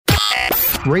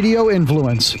Radio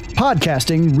Influence,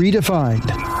 podcasting redefined.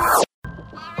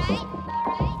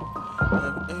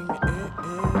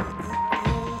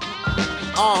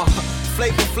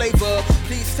 Flavor,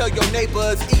 please tell your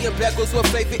neighbors. Ian Beckles with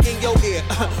flavor in your ear.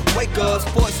 Wake up,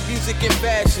 sports, music, and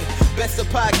fashion. Best of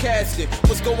podcasting.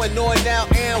 What's going on now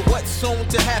and what's soon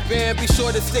to happen? Be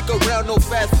sure to stick around, no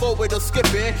fast forward or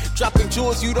skipping. Dropping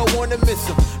jewels, you don't want to miss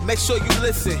them. Make sure you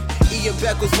listen. Ian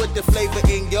Beckles with the flavor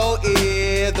in your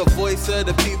ear. The voice of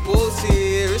the people's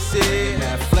here. It's in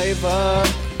that flavor.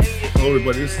 Hello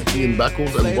everybody, this is Ian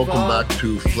Beckles and welcome back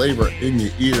to Flavor in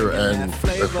Your Ear. And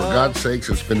for God's sakes,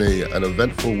 it's been an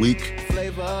eventful week.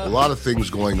 A lot of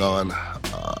things going on.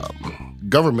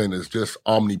 Government is just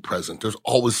omnipresent. There's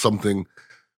always something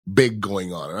big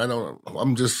going on. And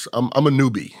I'm a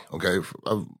newbie, okay?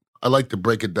 I like to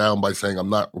break it down by saying I'm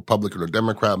not Republican or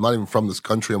Democrat. I'm not even from this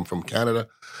country. I'm from Canada.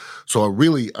 So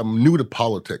I'm new to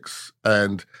politics,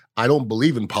 and I don't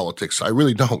believe in politics. I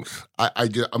really don't.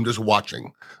 I'm just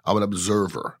watching. I'm an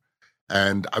observer.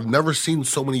 And I've never seen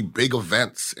so many big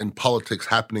events in politics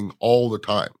happening all the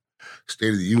time.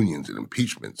 State of the Unions and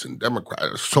impeachments and Democrats.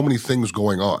 There's so many things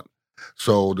going on.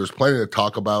 So there's plenty to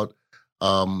talk about.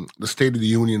 The State of the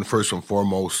Union, first and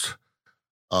foremost.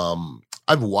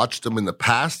 I've watched them in the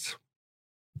past,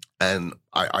 and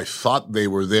I thought they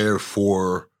were there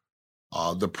for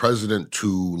the president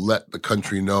to let the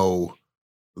country know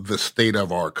the state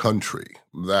of our country.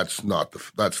 That's not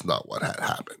what had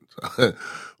happened.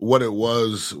 What it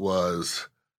was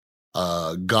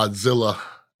Godzilla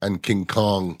and King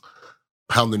Kong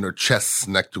pounding their chests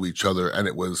next to each other, and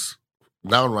it was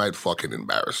downright fucking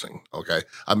embarrassing. Okay,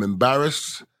 I'm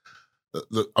embarrassed.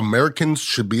 The Americans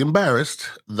should be embarrassed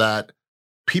that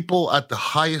people at the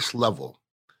highest level.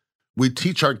 We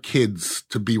teach our kids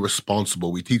to be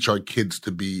responsible. We teach our kids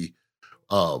to be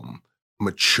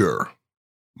mature.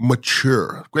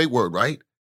 Mature. Great word, right?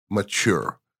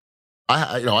 Mature.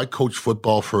 I coached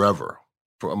football forever.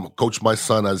 Coached my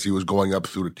son as he was going up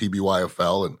through the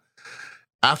TBYFL. And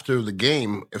after the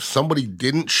game, if somebody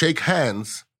didn't shake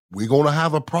hands, we're going to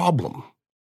have a problem.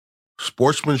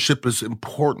 Sportsmanship is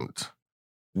important.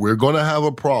 We're going to have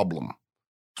a problem.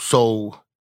 So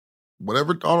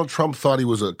whatever Donald Trump thought he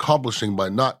was accomplishing by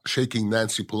not shaking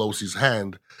Nancy Pelosi's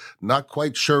hand, not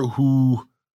quite sure who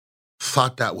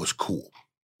thought that was cool.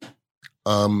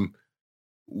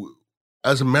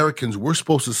 As Americans, we're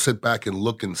supposed to sit back and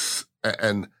look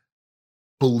and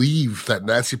believe that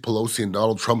Nancy Pelosi and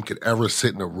Donald Trump could ever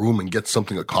sit in a room and get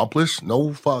something accomplished?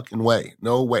 No fucking way.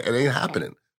 No way. It ain't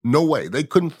happening. No way. They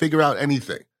couldn't figure out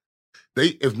anything.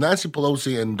 If Nancy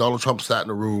Pelosi and Donald Trump sat in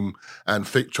a room and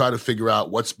try to figure out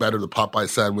what's better, the Popeye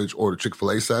sandwich or the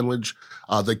Chick-fil-A sandwich,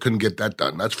 they couldn't get that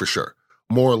done. That's for sure.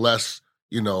 More or less,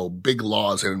 big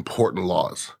laws and important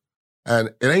laws.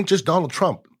 And it ain't just Donald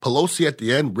Trump. Pelosi at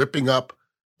the end ripping up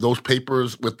those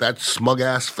papers with that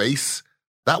smug-ass face,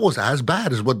 that was as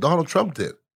bad as what Donald Trump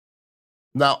did.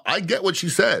 Now, I get what she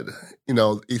said.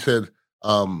 He said,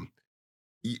 and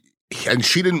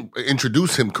she didn't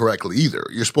introduce him correctly either.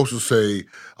 You're supposed to say,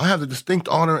 I have the distinct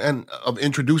honor of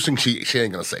introducing. She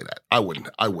ain't going to say that. I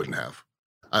wouldn't have.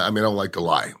 I don't like to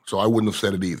lie, so I wouldn't have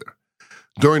said it either.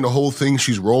 During the whole thing,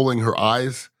 she's rolling her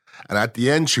eyes, and at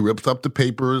the end, she ripped up the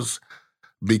papers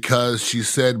because she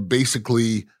said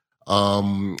basically,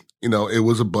 it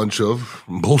was a bunch of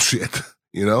bullshit,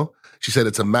 She said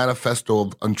it's a manifesto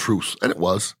of untruths, and it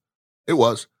was. It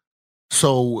was.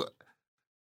 So,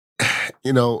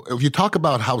 if you talk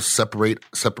about how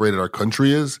separated our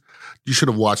country is, you should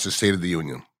have watched the State of the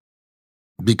Union.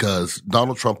 Because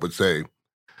Donald Trump would say,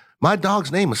 my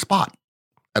dog's name is Spot.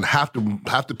 And half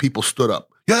the people stood up.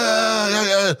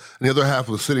 Yeah. And the other half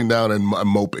was sitting down and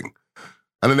moping.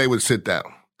 And then they would sit down.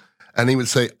 And he would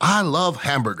say, I love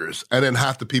hamburgers. And then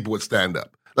half the people would stand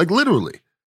up. Like literally.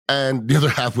 And the other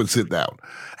half would sit down.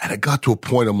 And it got to a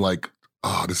point I'm like,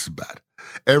 oh, this is bad.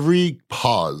 Every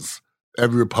pause,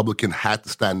 every Republican had to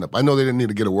stand up. I know they didn't need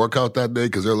to get a workout that day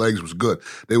because their legs was good.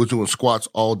 They was doing squats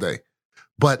all day.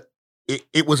 But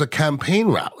it was a campaign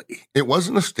rally. It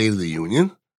wasn't a State of the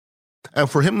Union. And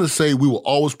for him to say we will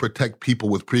always protect people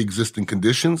with pre-existing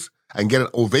conditions and get an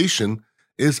ovation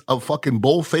is a fucking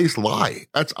bull-faced lie.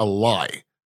 That's a lie.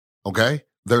 Okay?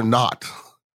 They're not.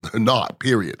 They're not,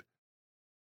 period.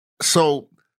 So,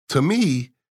 to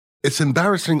me, it's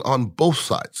embarrassing on both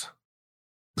sides.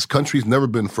 This country's never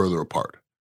been further apart.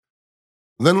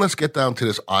 Then let's get down to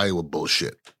this Iowa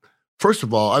bullshit. First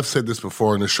of all, I've said this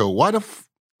before in the show.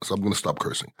 So I'm going to stop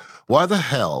cursing. Why the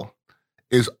hell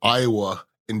is Iowa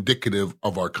indicative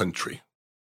of our country?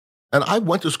 And I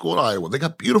went to school in Iowa. They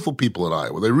got beautiful people in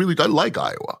Iowa. I like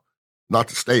Iowa. not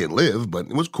to stay and live, but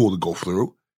it was cool to go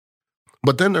through.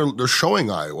 But then they're showing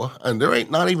Iowa, and there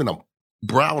ain't not even a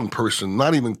brown person,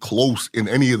 not even close in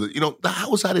any of the,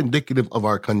 how is that indicative of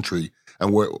our country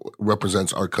and where it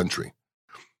represents our country?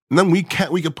 And then we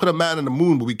can put a man in the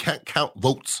moon, but we can't count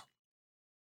votes.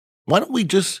 Why don't we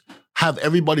just have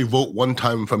everybody vote one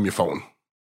time from your phone?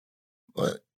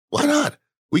 Why not?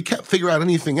 We can't figure out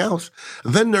anything else.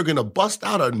 Then they're going to bust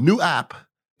out a new app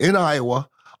in Iowa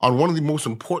on one of the most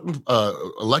important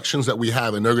elections that we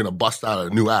have, and they're going to bust out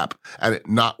a new app and it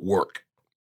not work.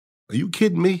 Are you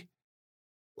kidding me?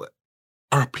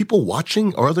 Are people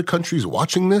watching? Are other countries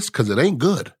watching this? Because it ain't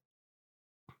good.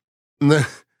 And then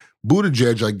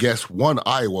Buttigieg, I guess, won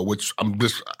Iowa, which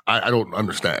I don't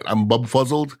understand. I'm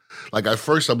bumfuzzled. Like, at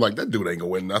first, I'm like, that dude ain't gonna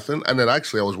win nothing. And then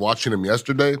actually, I was watching him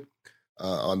yesterday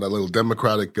on that little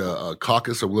Democratic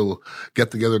caucus, a little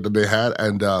get-together that they had,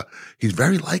 and he's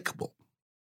very likable.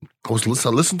 I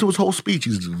listened to his whole speech.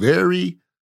 He's very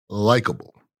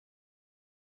likable.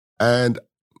 And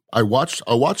I watched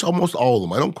almost all of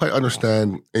them. I don't quite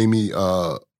understand Amy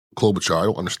Klobuchar. I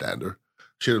don't understand her.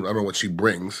 I don't know what she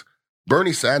brings.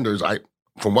 Bernie Sanders,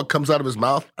 from what comes out of his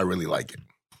mouth, I really like it.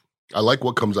 I like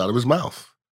what comes out of his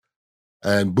mouth.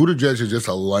 And Buttigieg is just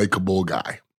a likable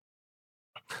guy.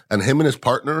 And him and his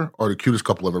partner are the cutest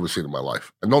couple I've ever seen in my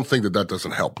life. And don't think that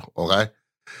doesn't help, okay?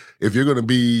 If you're gonna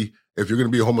be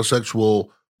a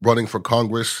homosexual running for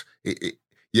Congress,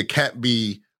 you can't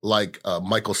be like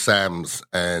Michael Sams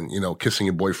and, kissing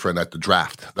your boyfriend at the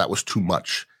draft. That was too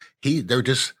much. They're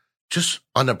just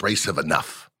unabrasive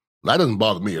enough. That doesn't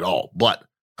bother me at all, but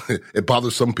it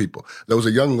bothers some people. There was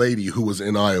a young lady who was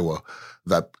in Iowa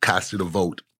that casted a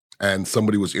vote, and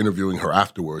somebody was interviewing her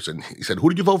afterwards, and he said, "Who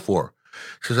did you vote for?"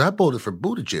 She says, "I voted for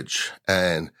Buttigieg."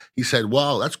 And he said,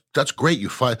 "Wow, that's great. You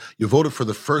voted for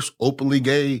the first openly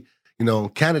gay,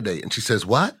 candidate." And she says,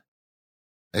 "What?"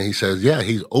 And he says, "Yeah,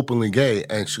 he's openly gay."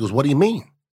 And she goes, "What do you mean?"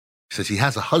 He says, "He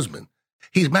has a husband.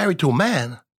 He's married to a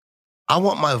man. I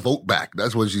want my vote back."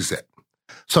 That's what she said.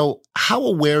 So how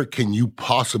aware can you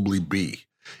possibly be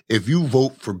if you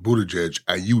vote for Buttigieg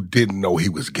and you didn't know he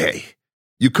was gay?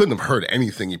 You couldn't have heard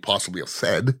anything he possibly have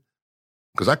said,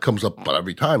 because that comes up about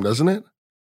every time, doesn't it?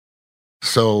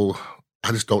 So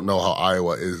I just don't know how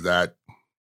Iowa is that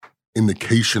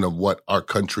indication of what our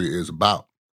country is about.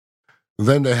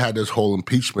 Then they had this whole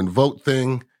impeachment vote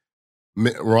thing.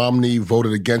 Mitt Romney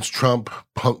voted against Trump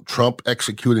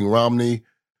executing Romney.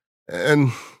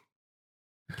 And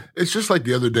it's just like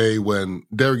the other day when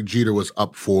Derek Jeter was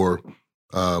up for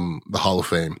the Hall of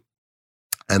Fame,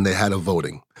 and they had a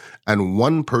voting, and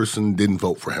one person didn't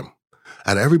vote for him.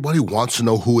 And everybody wants to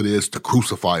know who it is to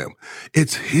crucify him.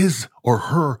 It's his or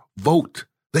her vote.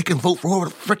 They can vote for whoever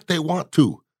the frick they want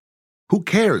to. Who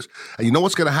cares? And you know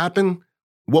what's going to happen?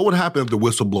 What would happen if the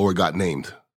whistleblower got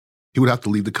named? He would have to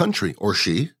leave the country, or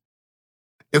she.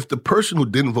 If the person who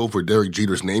didn't vote for Derek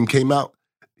Jeter's name came out,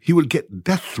 he would get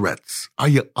death threats. Are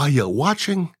you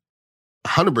watching?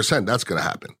 100% that's going to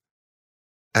happen.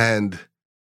 And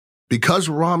because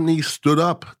Romney stood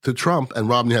up to Trump, and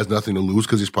Romney has nothing to lose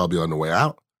because he's probably on the way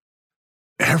out,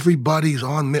 everybody's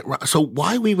on Mitt Romney. So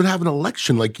why we even have an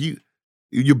election? Like,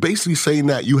 you're basically saying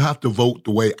that you have to vote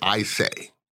the way I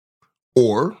say,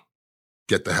 or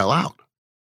get the hell out.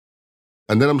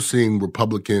 And then I'm seeing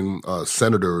Republican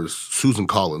senators, Susan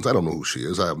Collins, I don't know who she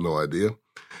is, I have no idea.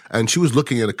 And she was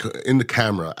looking in the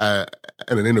camera at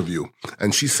an interview,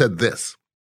 and she said this.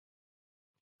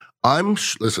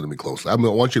 Listen to me closely. I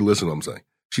want you to listen to what I'm saying.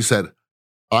 She said,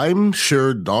 "I'm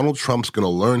sure Donald Trump's going to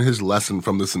learn his lesson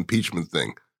from this impeachment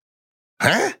thing."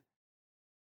 Huh?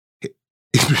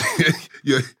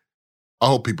 I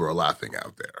hope people are laughing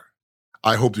out there.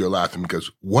 I hope you're laughing,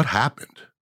 because what happened?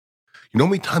 You know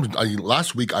how many times,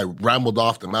 last week I rambled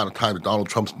off the amount of time that Donald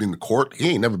Trump's been to court? He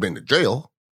ain't never been to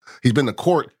jail. He's been to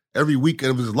court every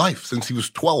weekend of his life since he was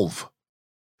 12.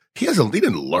 He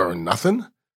didn't learn nothing.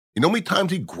 You know how many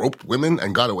times he groped women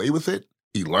and got away with it?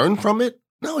 He learned from it?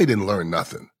 No, he didn't learn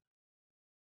nothing.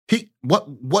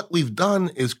 What we've done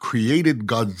is created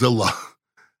Godzilla,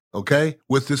 okay?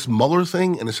 With this Mueller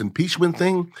thing and this impeachment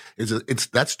thing,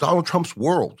 that's Donald Trump's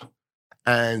world.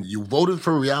 And you voted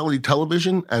for reality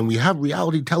television, and we have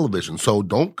reality television, so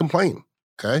don't complain,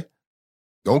 okay?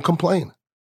 Don't complain.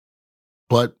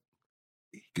 But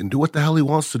he can do what the hell he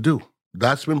wants to do.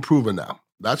 That's been proven now.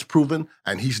 That's proven,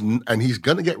 and he's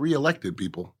going to get reelected,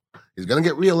 people. He's going to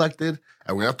get reelected,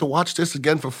 and we have to watch this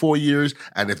again for 4 years.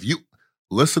 And if you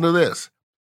listen to this,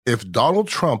 if Donald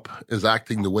Trump is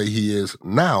acting the way he is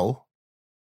now,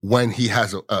 when he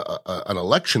has an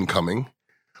election coming,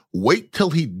 wait till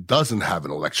he doesn't have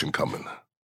an election coming.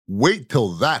 Wait till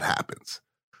that happens.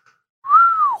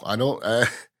 I don't.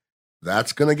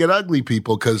 That's going to get ugly,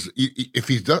 people, because if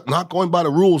he's not going by the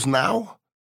rules now,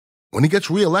 when he gets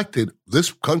reelected,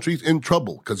 this country's in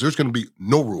trouble because there's going to be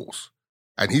no rules.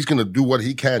 And he's going to do what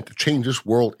he can to change this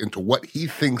world into what he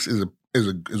thinks is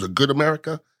a good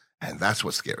America. And that's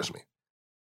what scares me.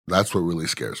 That's what really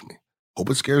scares me. Hope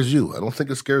it scares you. I don't think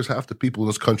it scares half the people in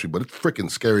this country, but it's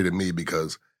freaking scary to me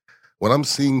because when I'm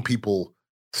seeing people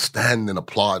stand and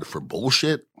applaud for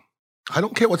bullshit, I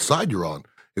don't care what side you're on.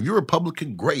 If you're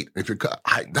Republican, great. If you're,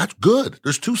 that's good.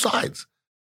 There's two sides.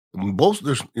 You're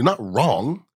not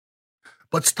wrong,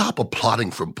 but stop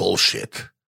applauding for bullshit.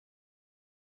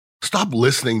 Stop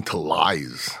listening to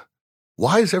lies.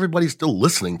 Why is everybody still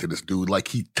listening to this dude like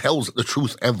he tells the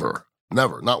truth ever?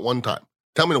 Never, not one time.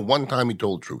 Tell me the one time he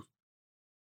told the truth.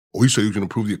 Oh, he said he was going to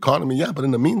improve the economy. Yeah, but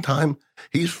in the meantime,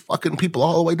 he's fucking people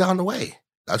all the way down the way.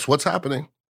 That's what's happening.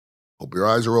 Hope your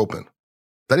eyes are open.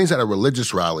 Then he's at a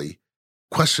religious rally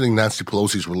questioning Nancy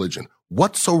Pelosi's religion.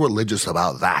 What's so religious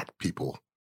about that, people?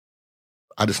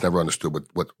 I just never understood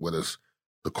what is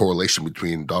the correlation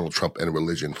between Donald Trump and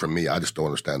religion. For me, I just don't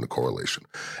understand the correlation.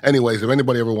 Anyways, if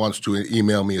anybody ever wants to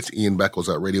email me, it's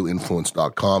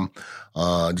ianbeckles@radioinfluence.com.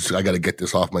 I got to get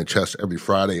this off my chest every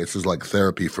Friday. It's just like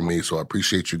therapy for me, so I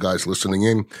appreciate you guys listening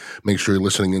in. Make sure you're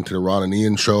listening into the Ron and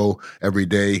Ian show every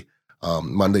day.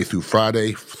 Monday through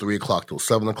Friday, 3 o'clock till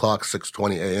 7 o'clock,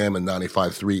 6:20 a.m. and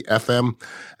 95.3 FM.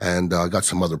 And I got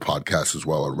some other podcasts as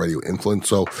well on Radio Influence.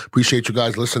 So appreciate you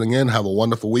guys listening in. Have a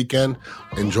wonderful weekend.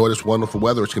 Enjoy this wonderful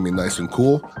weather. It's going to be nice and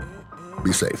cool.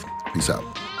 Be safe. Peace out.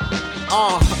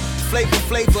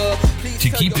 To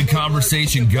keep the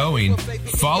conversation going,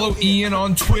 follow Ian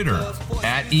on Twitter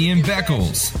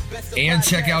 @IanBeckles and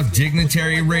check out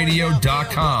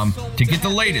dignitaryradio.com to get the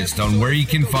latest on where you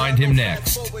can find him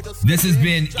next. This has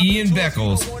been Ian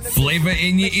Beckles, Flavor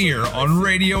in Your Ear on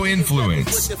Radio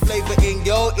Influence. Put the flavor in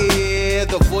your ear,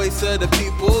 the voice of the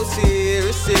people's here.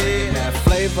 It's in that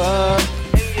flavor.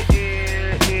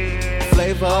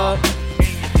 Flavor.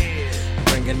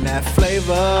 Bringing that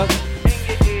flavor.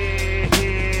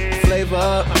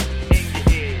 Flavor.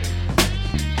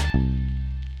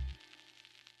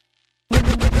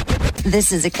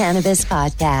 This is a cannabis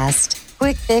podcast.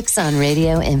 Quick fix on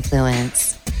Radio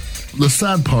Influence. The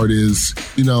sad part is,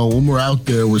 when we're out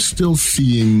there, we're still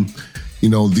seeing,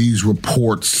 these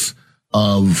reports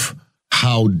of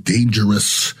how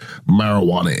dangerous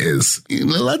marijuana is.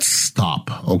 Let's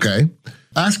stop, okay?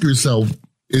 Ask yourself,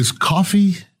 is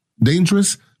coffee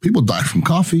dangerous? People die from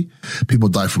coffee. People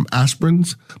die from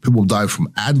aspirins. People die from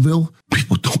Advil.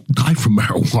 People don't die from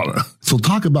marijuana. So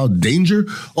talk about danger.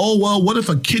 Oh, well, what if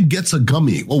a kid gets a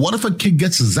gummy? Well, what if a kid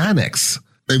gets a Xanax?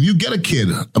 If you get a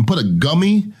kid and put a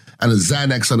gummy and a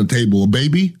Xanax on the table, a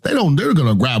baby, they're going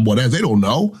to grab whatever. They don't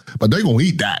know, but they're going to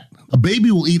eat that. A baby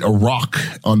will eat a rock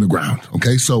on the ground.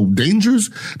 Okay. So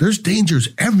there's dangers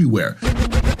everywhere.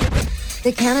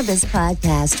 The Cannabis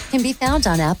Podcast can be found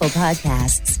on Apple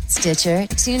Podcasts, Stitcher,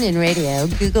 TuneIn Radio,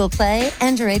 Google Play,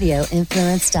 and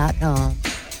RadioInfluence.com.